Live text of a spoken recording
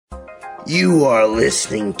You are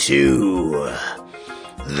listening to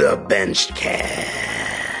the Benchcast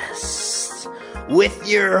with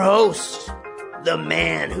your host, the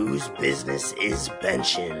man whose business is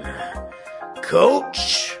benching,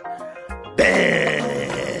 Coach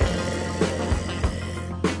Ben.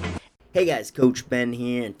 Hey guys, Coach Ben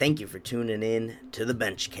here, and thank you for tuning in to the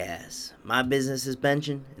Benchcast. My business is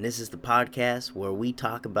benching, and this is the podcast where we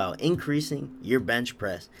talk about increasing your bench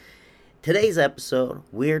press. Today's episode,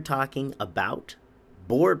 we're talking about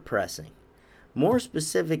board pressing. More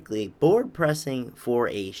specifically, board pressing for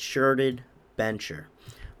a shirted bencher.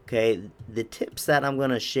 Okay, the tips that I'm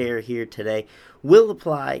going to share here today will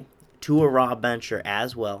apply to a raw bencher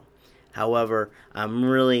as well. However, I'm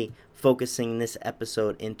really focusing this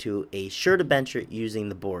episode into a shirted bencher using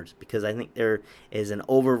the boards because I think there is an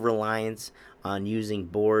over-reliance on using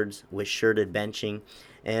boards with shirted benching,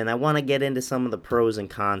 and I want to get into some of the pros and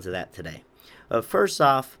cons of that today. First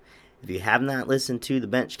off, if you have not listened to the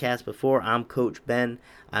Benchcast before, I'm Coach Ben.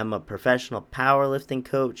 I'm a professional powerlifting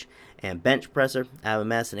coach and bench presser. I have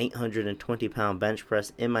amassed an 820-pound bench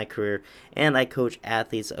press in my career, and I coach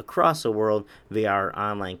athletes across the world via our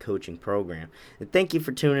online coaching program. And thank you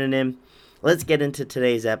for tuning in. Let's get into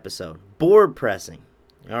today's episode. Board pressing.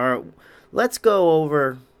 All right, let's go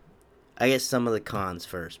over, some of the cons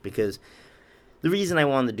first, because the reason I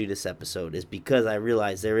wanted to do this episode is because I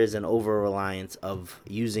realize there is an over-reliance of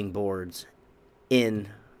using boards in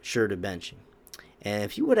shirted benching. And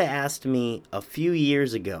if you would have asked me a few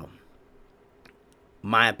years ago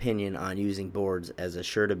my opinion on using boards as a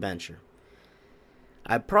shirted bencher,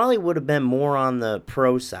 I probably would have been more on the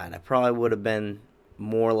pro side. I probably would have been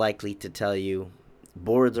more likely to tell you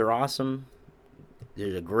boards are awesome.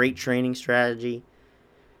 There's a great training strategy.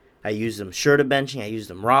 I use them shirted benching. I use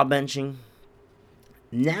them raw benching.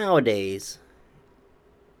 Nowadays,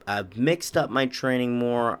 I've mixed up my training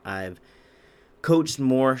more. I've coached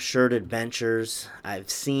more shirted benchers. I've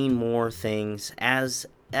seen more things. As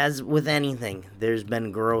with anything, there's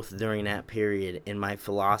been growth during that period in my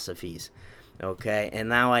philosophies. Okay, and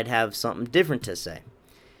now I'd have something different to say.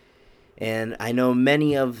 And I know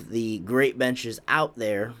many of the great benchers out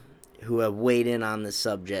there who have weighed in on this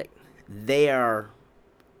subject. They are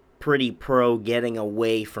pretty pro getting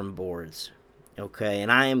away from boards. Okay, and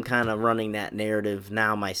I am kind of running that narrative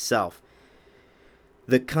now myself.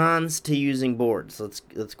 The cons to using boards. Let's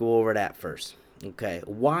go over that first. Okay,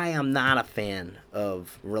 why I'm not a fan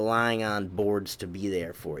of relying on boards to be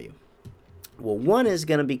there for you. Well, one is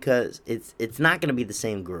going to be because it's not going to be the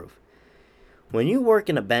same groove. When you work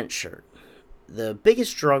in a bench shirt, the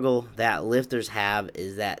biggest struggle that lifters have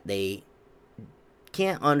is that they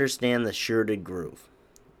can't understand the shirted groove.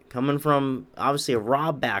 Coming from, obviously, a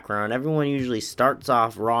raw background, everyone usually starts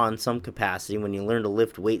off raw in some capacity when you learn to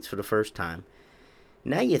lift weights for the first time.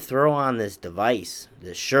 Now you throw on this device,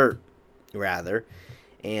 this shirt, rather,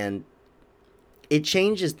 and it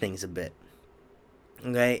changes things a bit.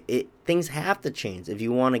 Okay? Things have to change if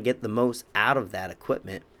you want to get the most out of that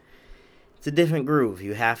equipment. It's a different groove.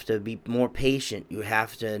 You have to be more patient. You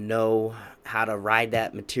have to know how to ride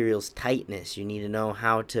that material's tightness. You need to know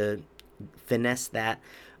how to finesse that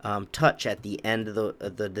touch at the end of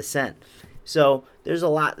the descent. So there's a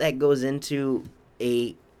lot that goes into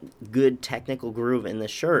a good technical groove in the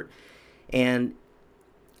shirt. And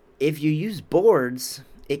if you use boards,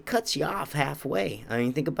 it cuts you off halfway. I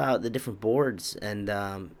mean, think about the different boards. And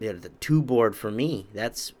the 2 board for me,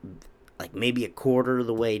 that's like maybe a quarter of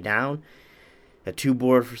the way down. A 2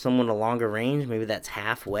 board for someone a longer range, maybe that's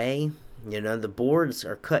halfway. The boards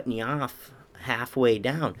are cutting you off halfway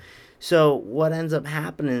down. So what ends up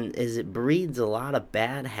happening is it breeds a lot of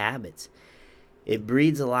bad habits. It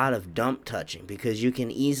breeds a lot of dump touching because you can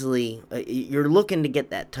easily, you're looking to get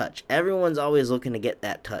that touch. Everyone's always looking to get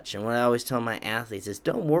that touch. And what I always tell my athletes is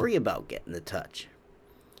don't worry about getting the touch.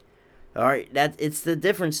 All right, it's the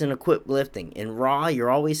difference in equipped lifting. In raw, you're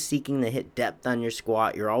always seeking to hit depth on your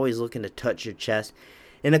squat. You're always looking to touch your chest.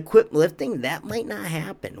 In equipped lifting, that might not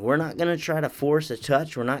happen. We're not going to try to force a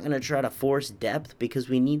touch. We're not going to try to force depth because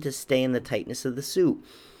we need to stay in the tightness of the suit.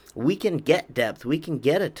 We can get depth. We can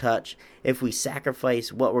get a touch if we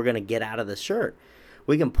sacrifice what we're going to get out of the shirt.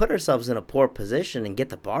 We can put ourselves in a poor position and get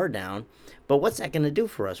the bar down, but what's that going to do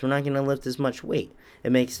for us? We're not going to lift as much weight.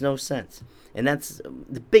 It makes no sense. And that's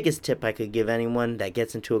the biggest tip I could give anyone that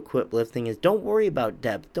gets into equipped lifting is don't worry about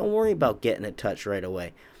depth. Don't worry about getting a touch right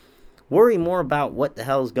away. Worry more about what the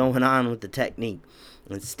hell is going on with the technique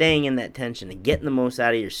and staying in that tension and getting the most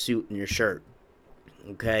out of your suit and your shirt.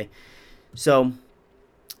 Okay? So,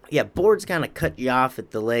 yeah, boards kind of cut you off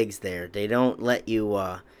at the legs there. They don't let you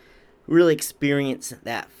really experience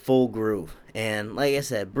that full groove. And like I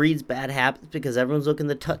said, breeds bad habits because everyone's looking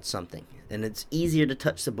to touch something. And it's easier to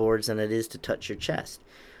touch the boards than it is to touch your chest.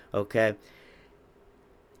 Okay?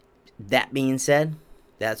 That being said,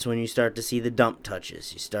 that's when you start to see the dump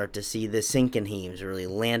touches. You start to see the sink and heaves really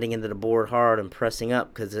landing into the board hard and pressing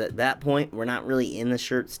up, because at that point, we're not really in the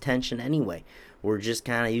shirt's tension anyway. We're just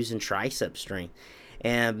kind of using tricep strength.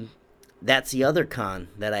 And that's the other con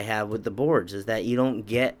that I have with the boards, is that you don't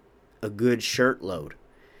get a good shirt load.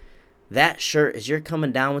 That shirt, as you're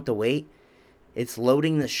coming down with the weight, it's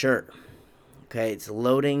loading the shirt. Okay, it's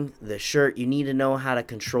loading the shirt. You need to know how to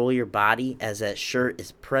control your body as that shirt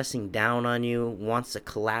is pressing down on you, wants to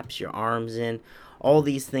collapse your arms in. All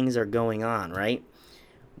these things are going on, right?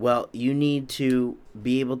 Well, you need to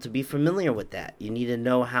be able to be familiar with that. You need to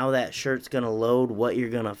know how that shirt's going to load, what you're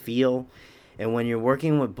going to feel. And when you're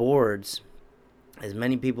working with boards, as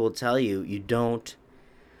many people will tell you, you don't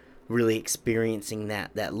really experiencing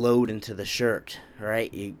that load into the shirt,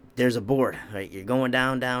 right? There's a board, right? You're going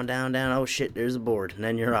down, down, down, down. Oh shit, there's a board, and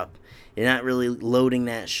then you're up. You're not really loading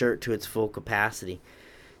that shirt to its full capacity.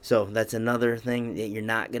 So that's another thing that you're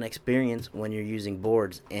not going to experience when you're using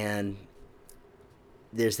boards. And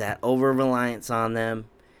there's that over-reliance on them.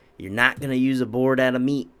 You're not going to use a board at a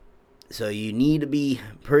meet. So you need to be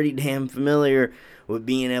pretty damn familiar with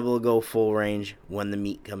being able to go full range when the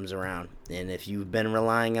meet comes around. And if you've been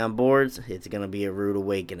relying on boards, it's going to be a rude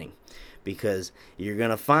awakening, because you're going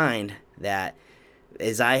to find that,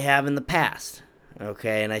 as I have in the past,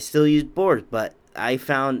 okay, and I still use boards, but I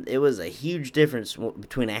found it was a huge difference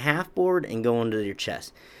between a half board and going to your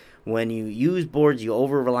chest. When you use boards, you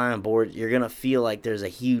over-rely on boards, you're going to feel like there's a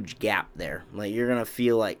huge gap there. Like, you're going to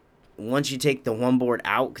feel like once you take the one board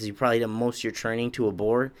out, because you probably done most of your training to a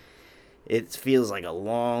board, it feels like a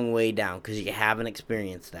long way down because you haven't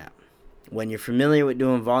experienced that. When you're familiar with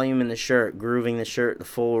doing volume in the shirt, grooving the shirt the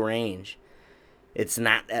full range, it's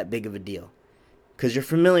not that big of a deal because you're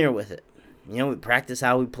familiar with it. You know, we practice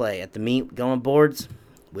how we play. At the meet, going boards,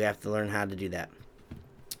 we have to learn how to do that.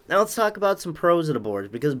 Now let's talk about some pros of the boards,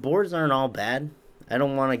 because boards aren't all bad. I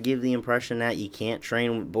don't want to give the impression that you can't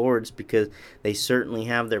train with boards, because they certainly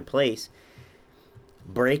have their place.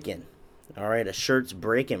 Break-in. All right, a shirt's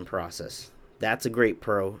break-in process. That's a great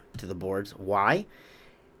pro to the boards. Why?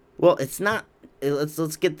 Well, it's not.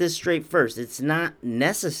 Let's get this straight first. It's not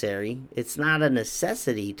necessary. It's not a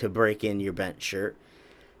necessity to break in your bench shirt.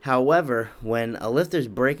 However, when a lifter's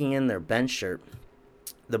breaking in their bench shirt,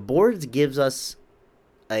 the boards gives us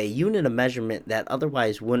a unit of measurement that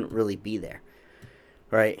otherwise wouldn't really be there.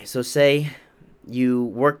 Right? So say you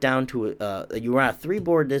work down to you were on a 3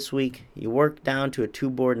 board this week, you work down to a 2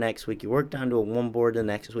 board next week, you work down to a 1 board the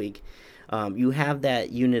next week. You have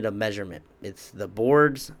that unit of measurement. It's the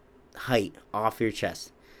board's height off your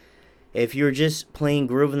chest. If you're just plain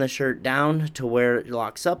grooving the shirt down to where it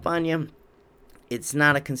locks up on you, it's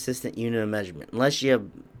not a consistent unit of measurement. Unless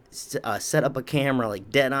you set up a camera like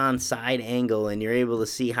dead on side angle and you're able to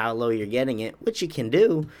see how low you're getting it, which you can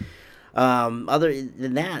do. Other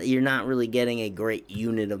than that, you're not really getting a great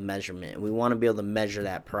unit of measurement. We want to be able to measure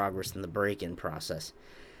that progress in the break-in process.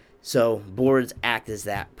 So boards act as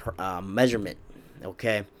that measurement.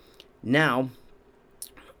 Okay. Now,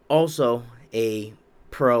 also a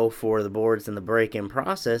pro for the boards in the break-in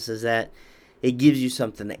process is that it gives you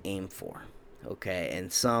something to aim for. Okay,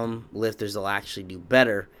 and some lifters will actually do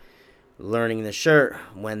better learning the shirt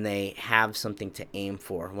when they have something to aim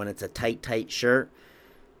for. When it's a tight shirt,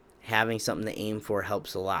 having something to aim for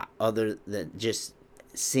helps a lot. Other than just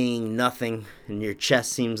seeing nothing and your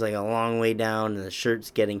chest seems like a long way down and the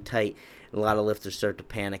shirt's getting tight, a lot of lifters start to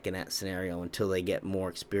panic in that scenario until they get more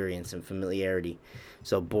experience and familiarity.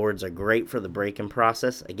 So boards are great for the break-in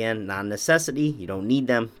process. Again, not a necessity. You don't need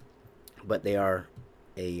them, but they are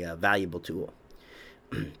a valuable tool.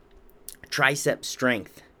 Tricep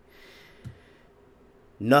strength.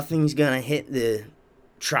 Nothing's going to hit the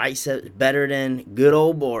triceps better than good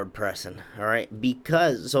old board pressing. All right.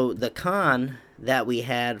 So the con that we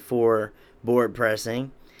had for board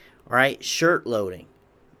pressing, all right, shirt loading.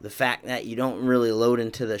 The fact that you don't really load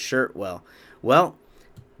into the shirt well. Well,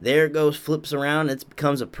 there it goes, flips around. It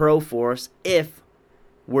becomes a pro for us if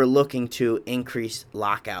we're looking to increase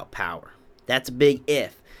lockout power. That's a big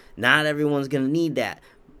if. Not everyone's going to need that.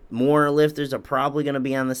 More lifters are probably going to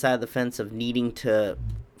be on the side of the fence of needing to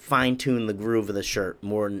fine-tune the groove of the shirt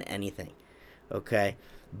more than anything. Okay?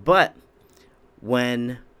 But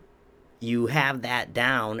when you have that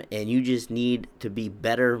down and you just need to be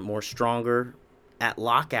better, more stronger at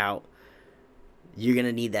lockout, you're going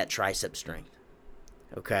to need that tricep strength.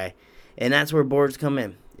 Okay? And that's where boards come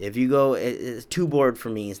in. If you go, it's 2-board for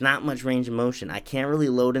me. It's not much range of motion. I can't really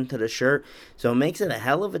load into the shirt, so it makes it a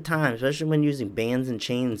hell of a time, especially when using bands and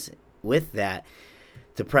chains with that,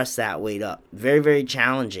 to press that weight up. Very, very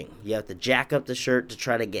challenging. You have to jack up the shirt to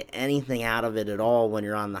try to get anything out of it at all when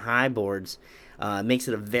you're on the high boards. It makes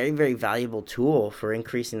it a very, very valuable tool for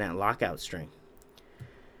increasing that lockout strength.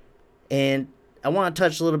 And I want to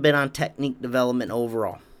touch a little bit on technique development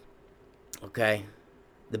overall. Okay?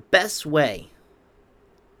 The best way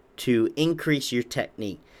to increase your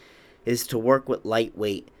technique is to work with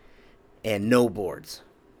lightweight and no boards.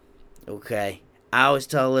 Okay? I always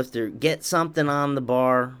tell a lifter, get something on the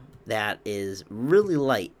bar that is really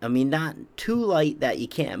light. I mean, not too light that you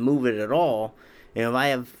can't move it at all. You know, if I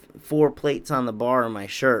have 4 plates on the bar in my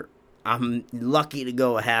shirt, I'm lucky to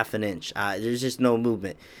go a half an inch. There's just no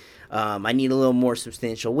movement. I need a little more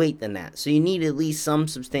substantial weight than that. So you need at least some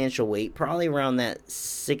substantial weight, probably around that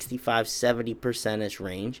 65-70%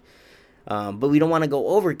 range. But we don't want to go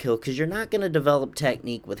overkill because you're not going to develop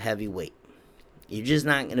technique with heavy weight. You're just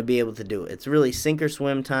not going to be able to do it. It's really sink or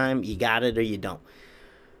swim time. You got it or you don't.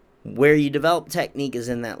 Where you develop technique is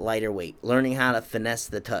in that lighter weight, learning how to finesse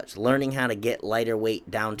the touch, learning how to get lighter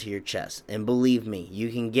weight down to your chest. And believe me, you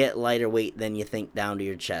can get lighter weight than you think down to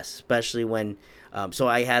your chest, especially when, so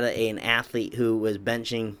I had an athlete who was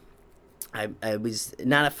benching, I was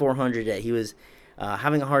not at 400 yet, he was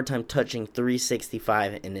having a hard time touching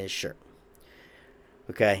 365 in his shirt.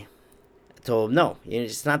 Okay, I told him, no,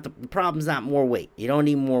 it's not the problem's not more weight. You don't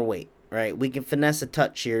need more weight, right? We can finesse a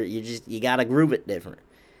touch here, you got to groove it different.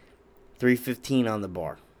 315 on the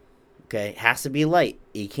bar. Okay, it has to be light.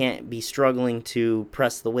 He can't be struggling to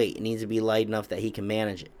press the weight. It needs to be light enough that he can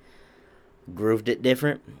manage it. Grooved it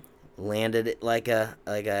different. Landed it like a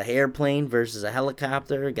airplane versus a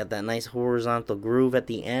helicopter. Got that nice horizontal groove at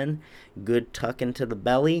the end. Good tuck into the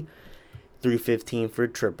belly. 315 for a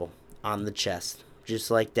triple on the chest.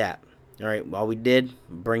 Just like that. All right, all we did,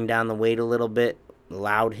 bring down the weight a little bit.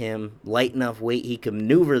 Allowed him light enough weight he could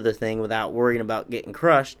maneuver the thing without worrying about getting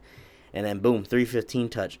crushed. And then boom, 315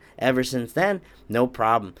 touch. Ever since then, no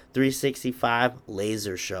problem. 365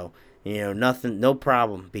 laser show. You know, nothing, no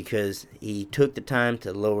problem, because he took the time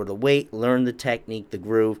to lower the weight, learn the technique, the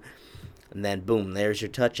groove, and then boom, there's your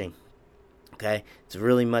touching. Okay, it's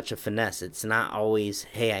really much a finesse. It's not always,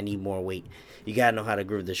 hey, I need more weight. You gotta know how to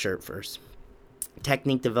groove the shirt first.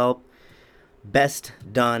 Technique developed, best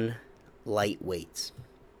done light weights.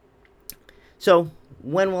 So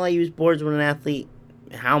when will I use boards with an athlete?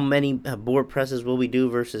 How many board presses will we do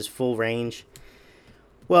versus full range?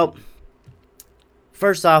 Well,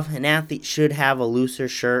 first off, an athlete should have a looser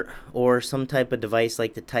shirt or some type of device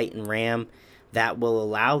like the Titan Ram that will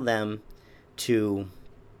allow them to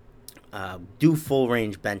do full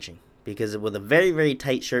range benching. Because with a very, very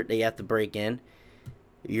tight shirt that you have to break in,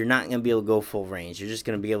 you're not going to be able to go full range. You're just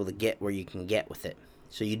going to be able to get where you can get with it.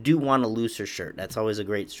 So you do want a looser shirt. That's always a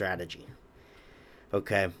great strategy.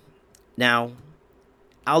 Okay. Now,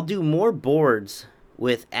 I'll do more boards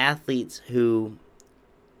with athletes who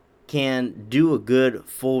can do a good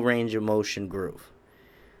full range of motion groove.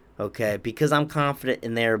 Okay, because I'm confident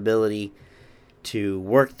in their ability to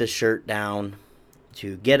work the shirt down,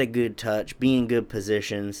 to get a good touch, be in good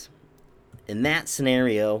positions. In that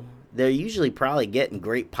scenario, they're usually probably getting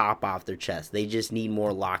great pop off their chest. They just need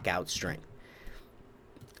more lockout strength.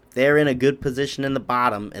 They're in a good position in the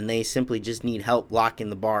bottom and they simply just need help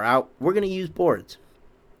locking the bar out. We're going to use boards.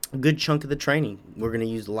 A good chunk of the training, we're going to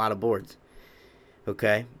use a lot of boards.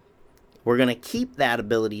 Okay? We're going to keep that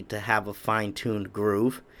ability to have a fine-tuned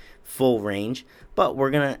groove, full range, but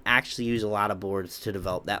we're going to actually use a lot of boards to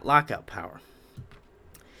develop that lockout power.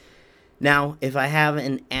 Now, if I have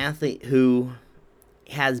an athlete who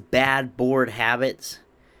has bad board habits,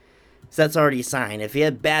 so that's already a sign. If you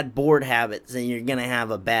have bad board habits, then you're going to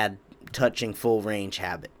have a bad touching full range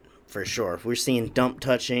habit, for sure. If we're seeing dump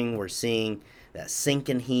touching, we're seeing that sink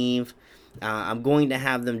and heave, I'm going to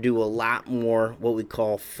have them do a lot more what we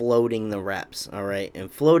call floating the reps, all right? And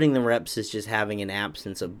floating the reps is just having an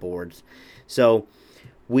absence of boards. So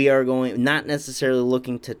we are not necessarily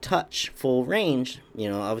looking to touch full range. You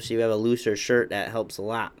know, obviously we have a looser shirt, that helps a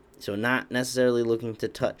lot. So not necessarily looking to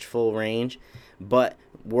touch full range, but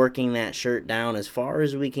working that shirt down as far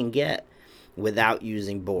as we can get without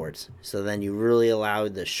using boards. So then you really allow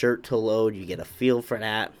the shirt to load. You get a feel for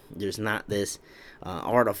that. There's not this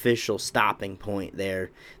artificial stopping point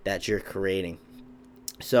there that you're creating.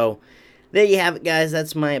 So there you have it, guys.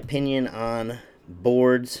 That's my opinion on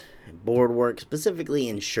boards, board work, specifically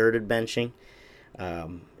in shirted benching.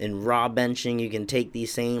 In raw benching, you can take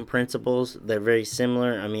these same principles. They're very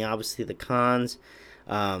similar. I mean, obviously the cons,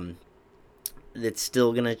 It's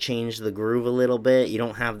still going to change the groove a little bit. You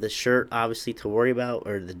don't have the shirt, obviously, to worry about,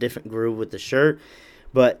 or the different groove with the shirt.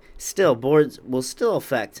 But still, boards will still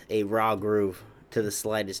affect a raw groove to the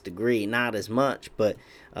slightest degree. Not as much, but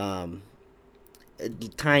a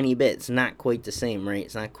tiny bit. It's not quite the same, right?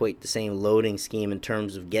 It's not quite the same loading scheme in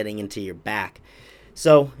terms of getting into your back.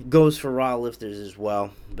 So it goes for raw lifters as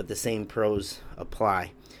well, but the same pros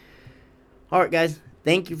apply. All right, guys.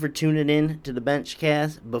 Thank you for tuning in to the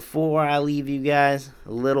Benchcast. Before I leave you guys,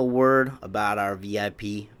 a little word about our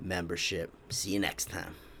VIP membership. See you next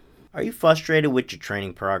time. Are you frustrated with your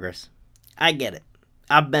training progress? I get it.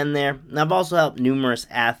 I've been there, and I've also helped numerous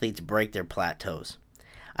athletes break their plateaus.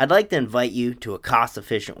 I'd like to invite you to a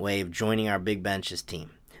cost-efficient way of joining our Big Benches team,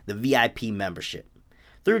 the VIP membership.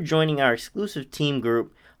 Through joining our exclusive team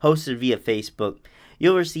group hosted via Facebook,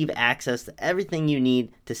 you'll receive access to everything you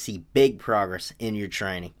need to see big progress in your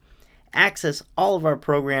training. Access all of our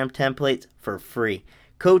program templates for free,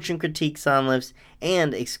 coaching critiques on lifts,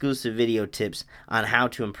 and exclusive video tips on how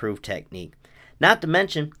to improve technique. Not to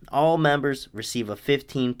mention, all members receive a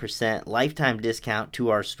 15% lifetime discount to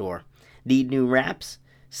our store. Need new wraps,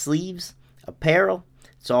 sleeves, apparel?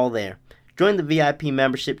 It's all there. Join the VIP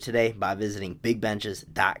membership today by visiting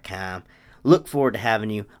bigbenches.com. Look forward to having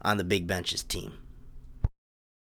you on the Big Benches team.